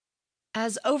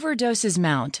As overdoses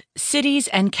mount, cities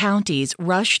and counties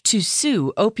rush to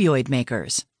sue opioid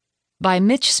makers. By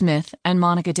Mitch Smith and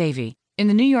Monica Davey in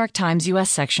the New York Times U.S.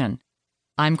 section.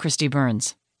 I'm Christy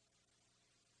Burns.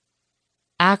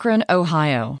 Akron,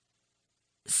 Ohio.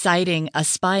 Citing a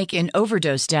spike in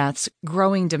overdose deaths,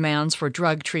 growing demands for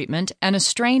drug treatment, and a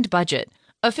strained budget,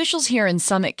 officials here in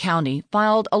Summit County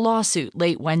filed a lawsuit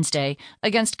late Wednesday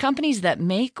against companies that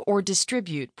make or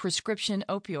distribute prescription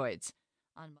opioids.